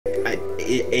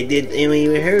it didn't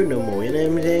even hurt no more, you know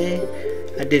what I'm saying?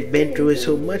 I just been through it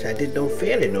so much, I just don't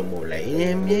feel it no more, like, you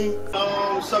know what I'm saying?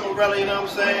 Some umbrella, you know what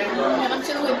I'm saying? And I'm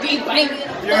chilling with D Banker.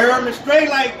 You heard me? Straight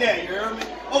like that, you heard me?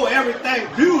 Oh, everything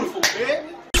beautiful, baby.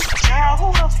 Girl,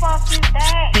 who the fuck is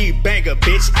that? D-Banker,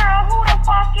 bitch. Girl, who the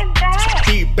fuck is that?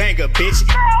 D-Banker, bitch.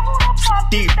 Girl, who the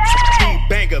fuck is that?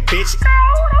 D-Banker, bitch.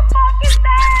 Girl, who the fuck is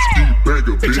that?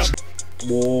 D-Banker, bitch.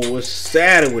 Whoa, what's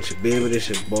sad with you, baby? This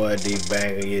your boy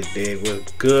D-Banker, you dig?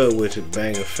 What's good with your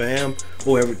Banker fam?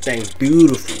 Oh, everything's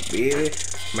beautiful, baby.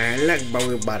 Man, look, bro,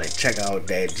 we about to check out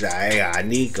that Jhene,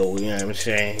 Aiko, you know what I'm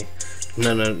saying?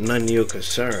 None of your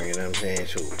concern, you know what I'm saying?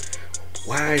 So,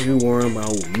 why are you worrying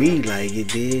about me like you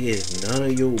dig? It's none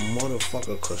of your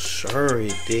motherfucker concern,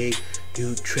 you dig?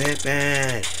 You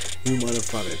tripping. You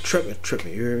motherfucker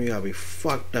tripping. You hear me? I'll be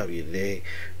fucked up, you dig?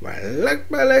 Right, look,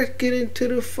 bro, let's get into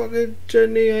the fucking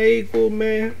Jhene Aiko,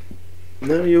 man.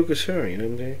 None of your concern, you know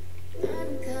what I'm saying?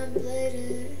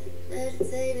 Contemplated,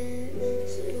 meditated,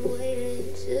 should've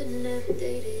waited, shouldn't have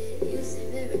dated. You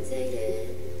seem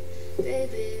irritated,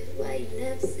 baby. Why you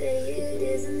never say it?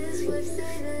 Isn't this worth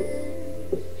saving?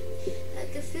 I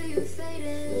can feel you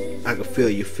fading. I can feel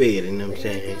you fading, you know what I'm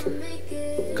saying?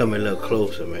 Come a little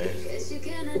closer, man.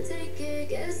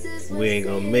 We ain't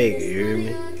gonna make it, you hear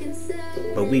me?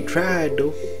 But we tried,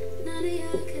 though.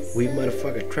 We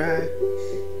motherfucker tried.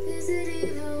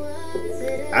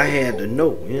 I had to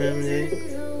know, you know what I'm saying?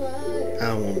 I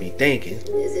don't want to be thinking.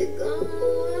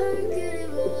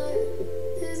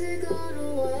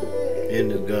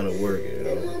 And it's gonna work, you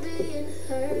know.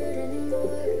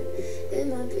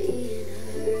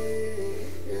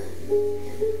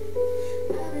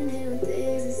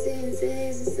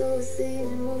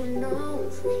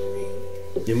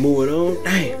 You moving on?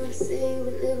 Damn.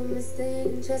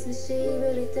 Trust me, she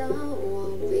really don't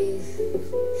want beef.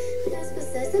 That's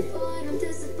besides the point. I'm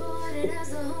disappointed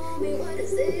as a homie. What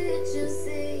is it you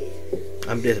see?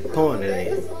 I'm disappointed,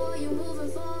 ain't it?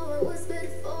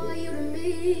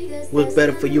 What's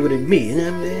better for you than me? You know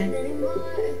what I'm saying?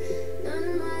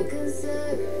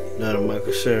 None of my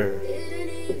concern.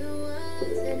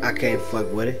 I can't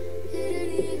fuck with it.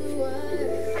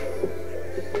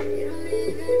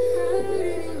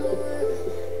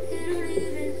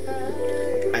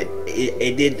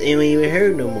 It didn't even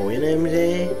hurt no more, you know what I'm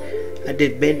saying? I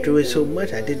just been through it so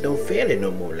much, I just don't feel it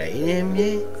no more, like, you know what I'm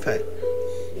saying? Fuck.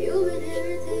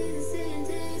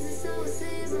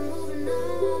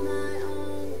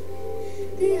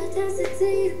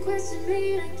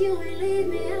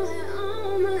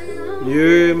 You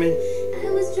hear me?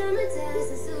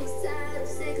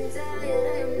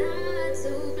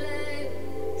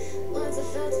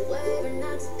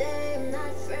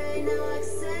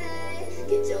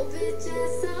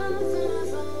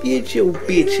 Get your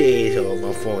bitch ass off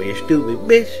my phone, you stupid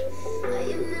bitch.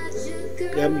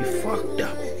 Got me fucked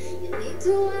up.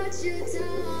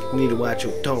 You need to watch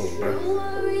your tone, bro.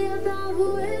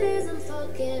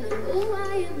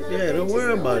 Yeah, don't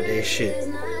worry about that shit.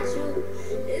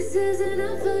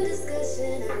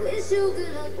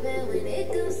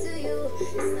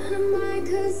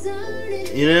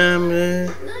 You know what I'm saying?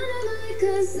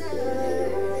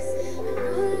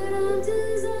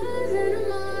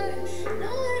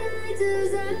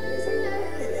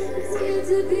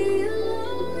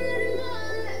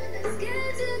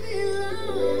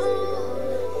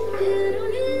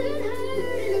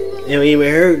 It don't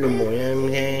even hurt no more, you know what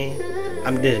I'm saying?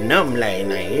 I'm just numb like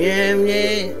that, you know what I'm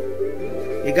saying?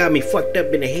 It got me fucked up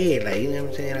in the head, like, you know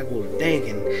what I'm saying? I go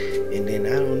thinking, and then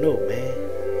I don't know, man.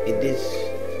 It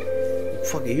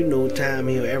just, fuck it, you know, time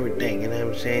heal everything, you know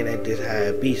what I'm saying? That's just how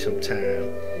it be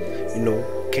sometimes. You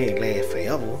know, can't last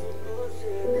forever.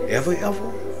 Ever.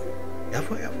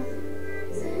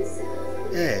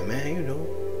 Yeah, man, you know,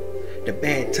 the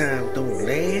bad times don't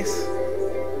last.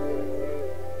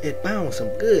 It's bound some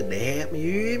good to happen,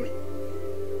 you hear me?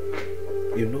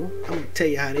 You know, I'm gonna tell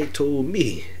you how they told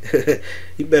me.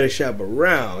 You better shop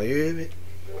around, you hear me?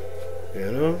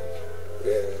 You know?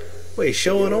 Wait,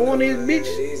 showing on this bitch?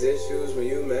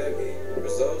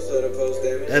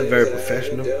 That's very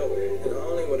professional.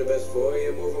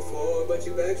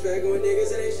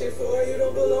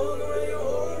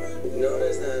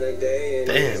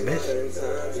 Damn, bitch.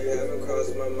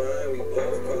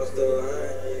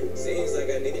 Seems like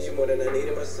I needed you more than I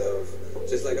needed myself.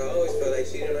 Just like I always felt like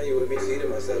cheating on you would be cheating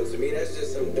myself. To me, that's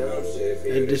just some dumb shit.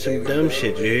 That's just some dumb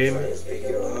shit, you hear me?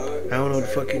 I don't know what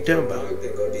the fuck you talking about.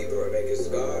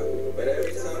 But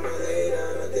every time I lay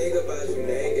down, I think about you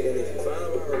naked. And if you find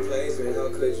my replacement, man, how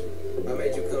could you? I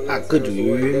made you come. How could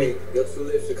you hear me? Your two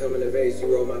lips should come in the vase.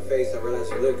 You roll my face. I realize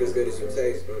you look as good as you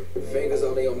taste. Fingers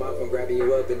only on my phone, grabbing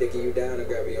you up and dicking you down and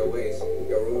grabbing your waist.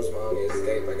 Your room's my only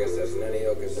escape. I guess that's none of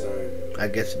your concern. I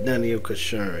guess none of your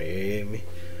concern, you hear me?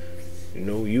 You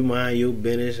know, you mind your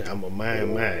business, I'ma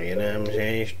mind mine, you know what I'm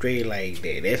saying? Straight like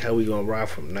that. That's how we gonna rock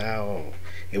from now on.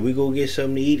 If we go get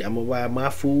something to eat, I'ma buy my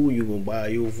food, you gonna buy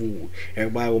your food.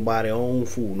 Everybody gonna buy their own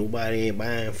food. Nobody ain't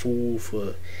buying food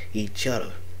for each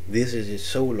other. This is just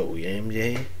solo, you know what I'm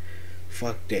saying?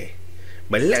 Fuck that.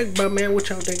 But like, bro, man, what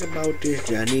y'all think about this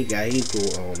Jhene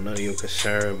Aiko? None of your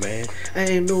concern, man. I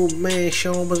ain't know, man,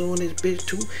 Sean was on this bitch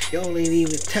too. Y'all ain't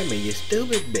even tell me, you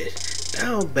stupid bitch.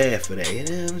 Down bad for that, you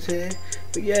know what I'm saying?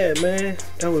 But yeah, man,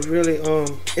 that was really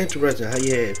interesting how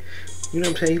you had, you know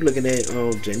what I'm saying, you looking at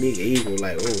Jhene Aiko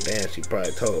like, oh damn, she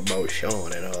probably talk about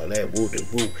Sean and all that, woo de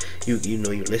woo. You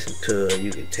know, you listen to her,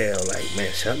 you can tell like,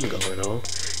 man, something going on.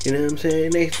 You know what I'm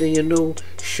saying? Next thing you know,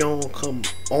 Sean come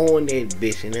on that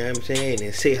bitch, you know what I'm saying,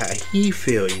 and say how he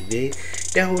feel, you dig?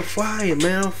 That was fire,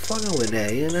 man. I'm fucking with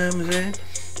that, you know what I'm saying?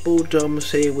 Both of them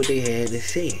say what they had to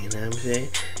say, you know what I'm saying?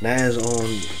 Now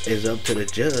it's up to the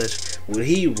judge what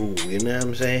he rule, you know what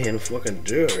I'm saying? And the fucking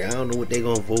jury, I don't know what they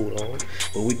gonna vote on,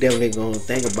 but we definitely gonna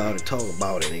think about it, talk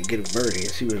about it, and get a verdict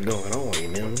and see what's going on, you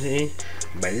know what I'm saying?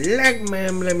 But like,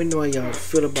 man, let me know how y'all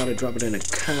feel about it. Drop it in the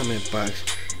comment box.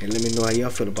 And let me know how y'all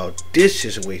feel about this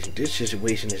situation. This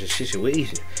situation is a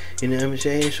situation. You know what I'm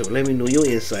saying? So let me know your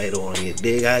insight on it.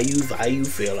 Dig how you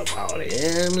feel about it. You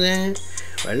know what I'm saying?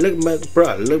 But look,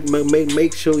 bro,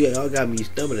 make sure y'all got me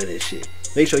stumbling this shit.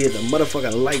 Make sure you hit the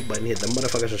motherfucking like button, hit the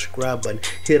motherfucking subscribe button,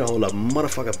 hit all the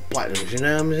motherfucking buttons, you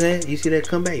know what I'm saying? You see that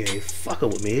come back, you ain't fucking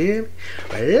with me, you hear me?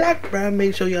 But like, bro,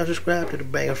 make sure y'all subscribe to the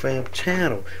Banger Fam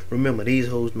channel. Remember, these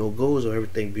hoes no goals or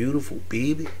everything beautiful,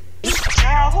 baby.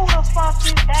 Girl, who the fuck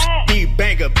is that?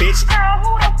 D-Banger, bitch. Girl,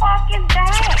 who the fuck is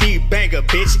that? D-Banger,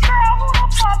 bitch. Girl, who the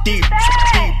fuck is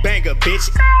that? D-Banger, bitch.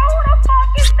 Girl, who the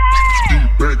fuck is that?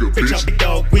 Bitch, I'm Big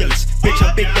Dog Willis. Bitch,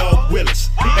 I'm Big Dog Willis.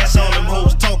 That's all them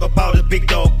hoes talk about is Big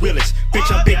Dog Willis.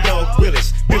 Bitch, I'm Big Dog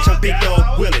Willis. Bitch, I'm Big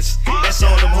Dog Willis.